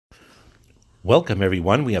Welcome,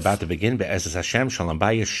 everyone. We are about to begin Be'ezus Hashem Shalom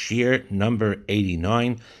Bayis Shir number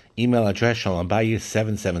 89. Email address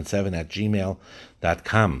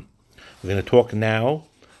shalombayis777@gmail.com. We're going to talk now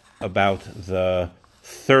about the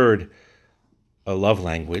third love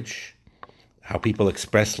language, how people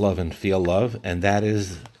express love and feel love, and that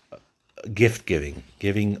is gift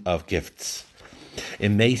giving of gifts. It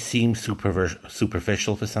may seem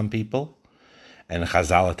superficial for some people, and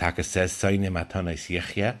Chazal Ataka says, "Soine matanos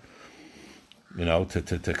yechya." You know,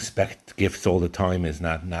 to expect gifts all the time is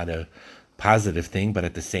not a positive thing, but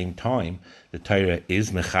at the same time, the Torah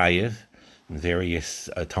is mechayev in various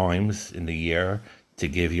times in the year to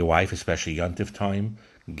give your wife, especially Yontif time,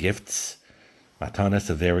 gifts, matanas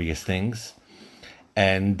of various things.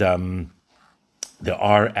 And there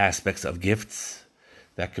are aspects of gifts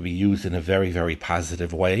that could be used in a very, very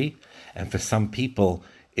positive way. And for some people,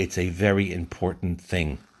 it's a very important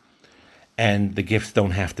thing. And the gifts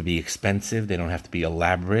don't have to be expensive. They don't have to be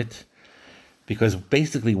elaborate. Because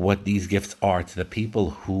basically what these gifts are to the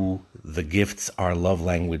people who the gifts are love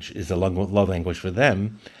language, is a love language for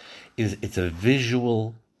them, is it's a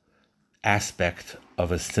visual aspect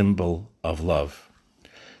of a symbol of love.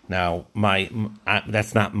 Now,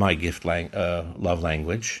 that's not my love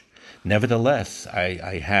language. Nevertheless,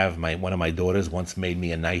 I have one of my daughters once made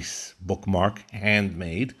me a nice bookmark,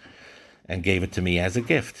 handmade, and gave it to me as a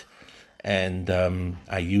gift. And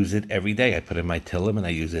I use it every day. I put it in my Tillim and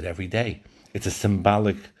I use it every day. It's a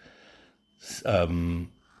symbolic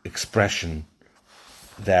expression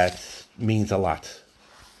that means a lot.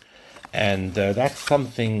 And that's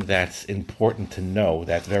something that's important to know,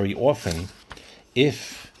 that very often,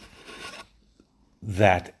 if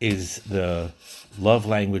that is the love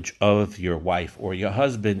language of your wife or your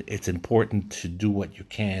husband, it's important to do what you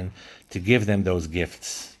can to give them those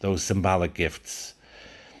gifts, those symbolic gifts.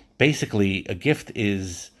 Basically, a gift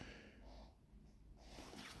is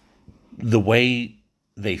the way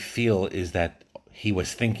they feel is that he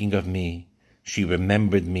was thinking of me, she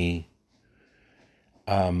remembered me.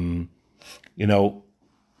 What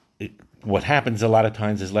happens a lot of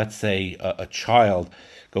times is, let's say a child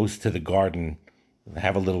goes to the garden, they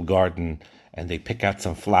have a little garden, and they pick out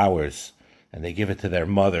some flowers, and they give it to their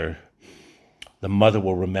mother. The mother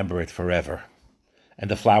will remember it forever.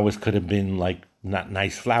 And the flowers could have been like not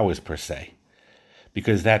nice flowers per se,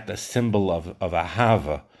 because that's a symbol of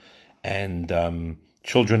ahava, and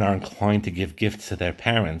children are inclined to give gifts to their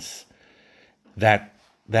parents. That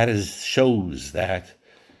shows that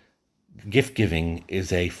gift giving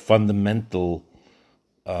is a fundamental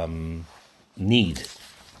need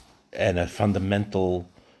and a fundamental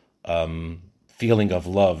feeling of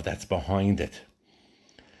love that's behind it.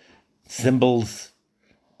 Symbols,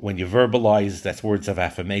 when you verbalize, that's words of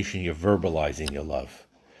affirmation, you're verbalizing your love.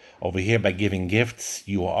 Over here, by giving gifts,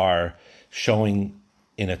 you are showing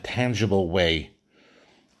in a tangible way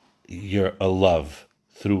your love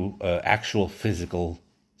through an actual physical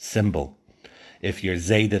symbol. If you're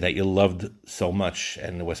Zayda that you loved so much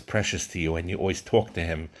and it was precious to you and you always talk to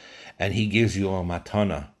him, and he gives you a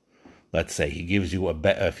matana, let's say, he gives you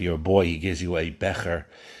if you're a boy, he gives you a becher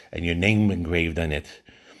and your name engraved on it.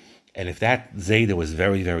 And if that Zayda was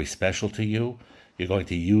very, very special to you, you're going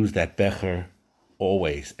to use that becher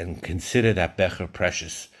always and consider that becher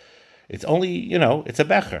precious. It's only, it's a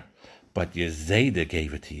becher. But your Zayda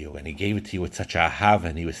gave it to you, and he gave it to you with such a ahava,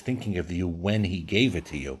 and he was thinking of you when he gave it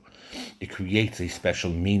to you. It creates a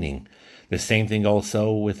special meaning. The same thing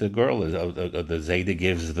also with a girl. The Zayda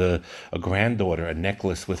gives a granddaughter a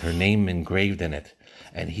necklace with her name engraved in it.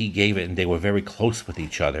 And he gave it, and they were very close with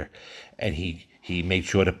each other. And he made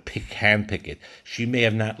sure to handpick it. She may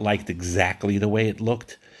have not liked exactly the way it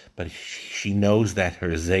looked, but she knows that her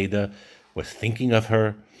Zayda was thinking of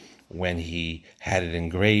her when he had it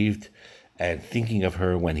engraved, and thinking of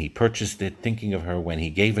her when he purchased it, thinking of her when he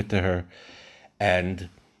gave it to her, and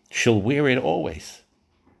she'll wear it always.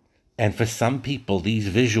 And for some people, these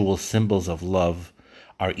visual symbols of love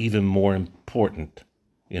are even more important,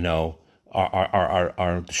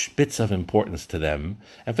 are bits of importance to them,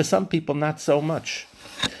 and for some people not so much.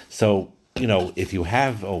 So, if you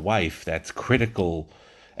have a wife that's critical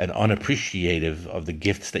and unappreciative of the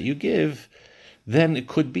gifts that you give, then it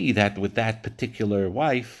could be that with that particular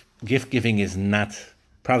wife, gift giving is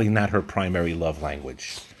probably not her primary love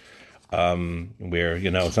language.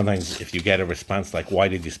 Where, sometimes if you get a response like, why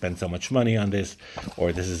did you spend so much money on this? Or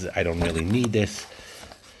I don't really need this.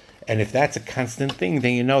 And if that's a constant thing,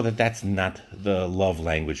 then you know that that's not the love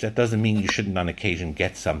language. That doesn't mean you shouldn't on occasion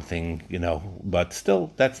get something, but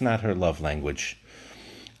still, that's not her love language.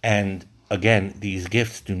 And again, these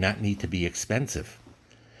gifts do not need to be expensive.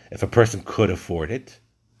 If a person could afford it,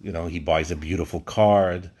 he buys a beautiful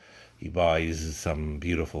card, he buys some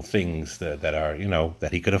beautiful things that are,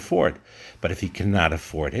 that he could afford. But if he cannot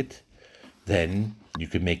afford it, then you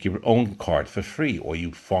could make your own card for free, or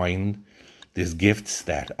you find these gifts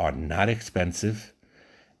that are not expensive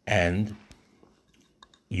and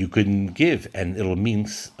you can give, and it'll mean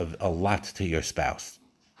a lot to your spouse.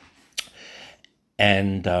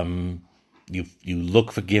 And you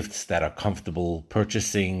look for gifts that are comfortable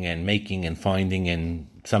purchasing and making and finding, and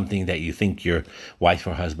something that you think your wife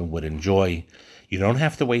or husband would enjoy. You don't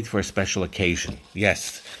have to wait for a special occasion.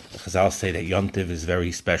 Yes, because I'll say that Yom Tov is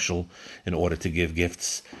very special in order to give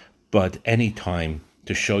gifts, but any time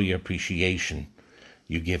to show your appreciation,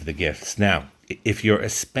 you give the gifts. Now, if you're a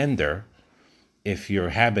spender, if your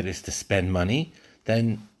habit is to spend money,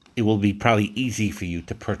 then it will be probably easy for you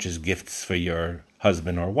to purchase gifts for your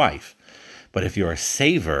husband or wife. But if you're a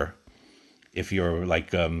saver, if you're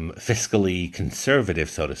like fiscally conservative,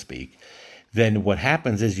 so to speak, then what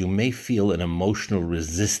happens is you may feel an emotional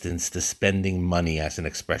resistance to spending money as an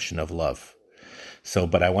expression of love.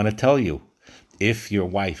 But I want to tell you, if your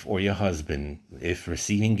wife or your husband, if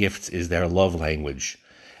receiving gifts is their love language,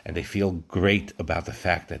 and they feel great about the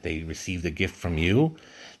fact that they received a gift from you,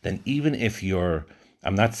 then even if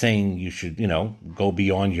I'm not saying you should, go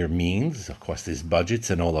beyond your means. Of course, there's budgets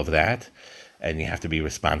and all of that, and you have to be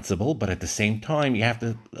responsible. But at the same time, you have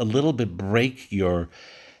to a little bit break your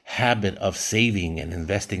habit of saving and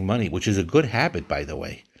investing money, which is a good habit, by the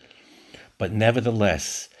way. But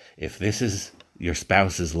nevertheless, if this is your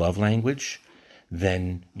spouse's love language,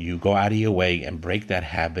 then you go out of your way and break that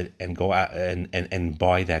habit and go out and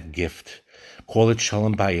buy that gift. Call it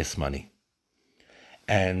Shalom Bayis money.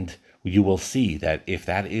 And you will see that if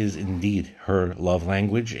that is indeed her love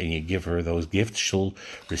language and you give her those gifts, she'll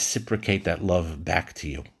reciprocate that love back to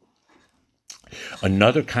you.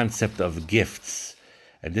 Another concept of gifts,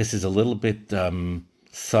 and this is a little bit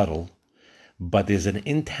subtle, but there's an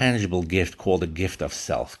intangible gift called a gift of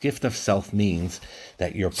self. Gift of self means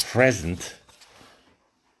that you're present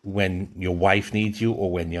when your wife needs you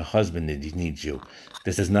or when your husband needs you.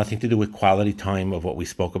 This has nothing to do with quality time of what we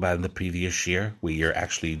spoke about in the previous year, where you're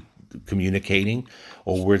actually communicating,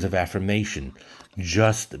 or words of affirmation,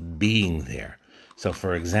 just being there. So,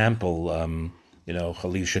 for example,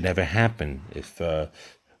 Chalil should never happen. If a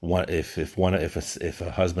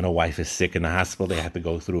husband or wife is sick in the hospital, they have to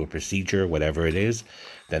go through a procedure, whatever it is,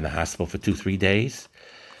 then the hospital for 2-3 days.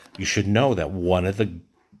 You should know that one of the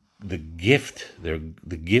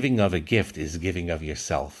giving of a gift is giving of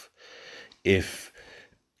yourself.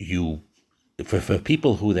 For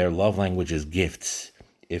people who their love language is gifts,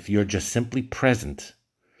 if you're just simply present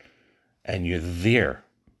and you're there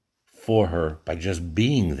for her by just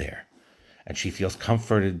being there, and she feels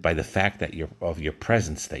comforted by the fact that of your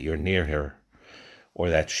presence, that you're near her or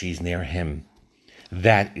that she's near him,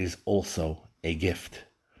 that is also a gift.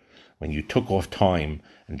 When you took off time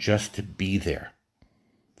and just to be there,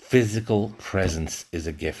 physical presence is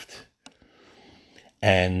a gift.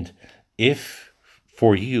 And if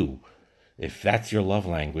that's your love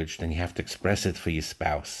language, then you have to express it for your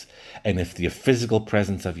spouse. And if the physical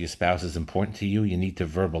presence of your spouse is important to you, you need to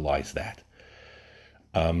verbalize that.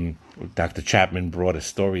 Dr. Chapman brought a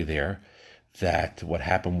story there that what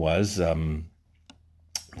happened was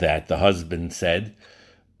that the husband said,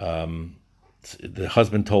 the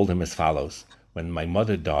husband told him as follows: when my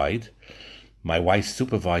mother died, my wife's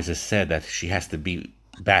supervisor said that she has to be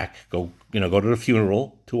back, go to the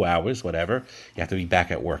funeral, 2 hours, whatever. You have to be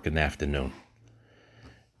back at work in the afternoon.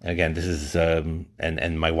 And again, this is,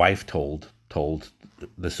 and my wife told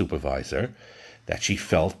the supervisor that she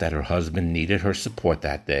felt that her husband needed her support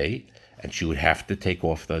that day, and she would have to take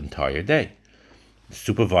off the entire day. The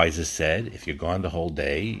supervisor said, if you're gone the whole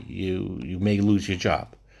day, you may lose your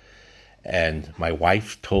job. And my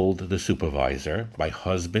wife told the supervisor, my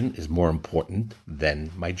husband is more important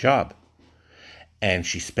than my job. And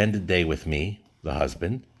she spent the day with me, the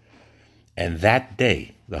husband. And that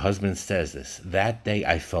day, the husband says this, that day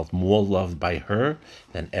I felt more loved by her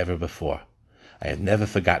than ever before. I have never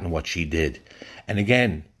forgotten what she did. And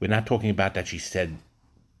again, we're not talking about that she said,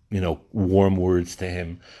 warm words to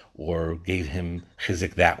him or gave him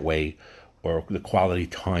chizik that way or the quality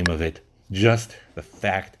time of it. Just the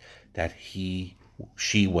fact that she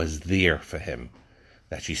was there for him,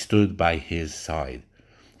 that she stood by his side,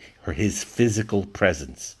 his physical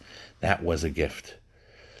presence, that was a gift.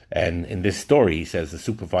 And in this story, he says the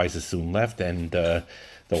supervisor soon left, and the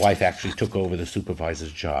wife actually took over the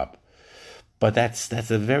supervisor's job. But that's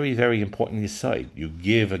a very, very important aside. You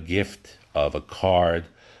give a gift of a card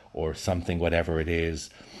or something, whatever it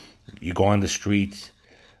is. You go on the street,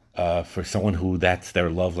 For someone who that's their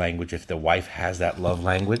love language, if the wife has that love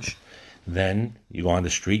language, then you go on the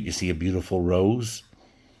street, you see a beautiful rose,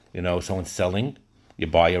 someone's selling, you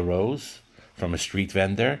buy a rose from a street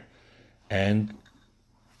vendor, and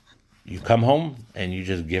you come home and you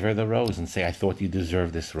just give her the rose and say, I thought you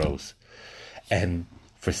deserved this rose. And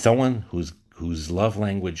for someone whose love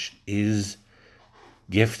language is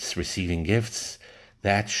gifts, receiving gifts,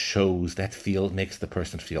 that makes the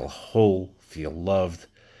person feel whole, feel loved.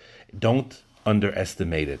 Don't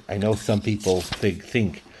underestimate it. I know some people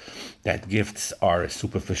think that gifts are a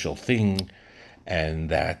superficial thing, and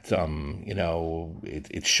that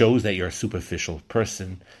it shows that you're a superficial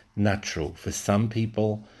person. Not true. For some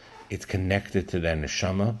people, it's connected to their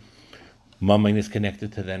neshama. Mumming is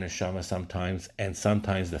connected to their neshama sometimes, and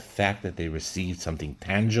sometimes the fact that they received something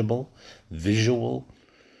tangible, visual,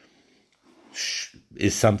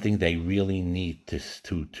 is something they really need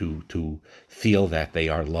to feel that they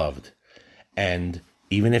are loved. And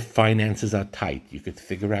even if finances are tight, you could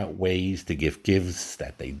figure out ways to give gifts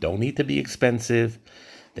that they don't need to be expensive.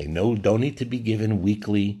 They don't need to be given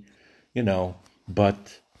weekly,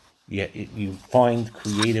 but you find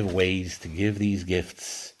creative ways to give these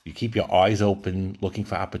gifts. You keep your eyes open, looking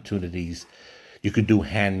for opportunities. You could do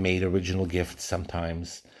handmade original gifts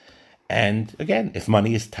sometimes. And again, if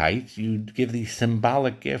money is tight, you give these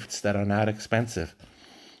symbolic gifts that are not expensive.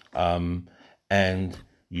 And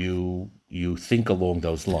you think along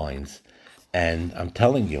those lines. And I'm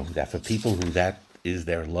telling you that for people who that is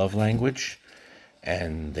their love language,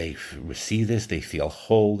 and they receive this, they feel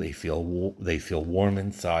whole, they feel warm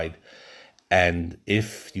inside. And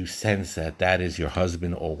if you sense that is your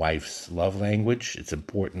husband or wife's love language, it's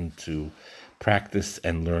important to practice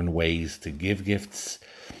and learn ways to give gifts.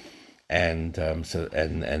 And and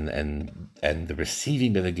the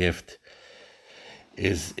receiving of the gift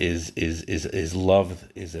is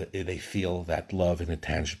love. They feel that love in a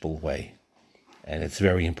tangible way, and it's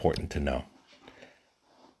very important to know.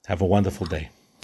 Have a wonderful day.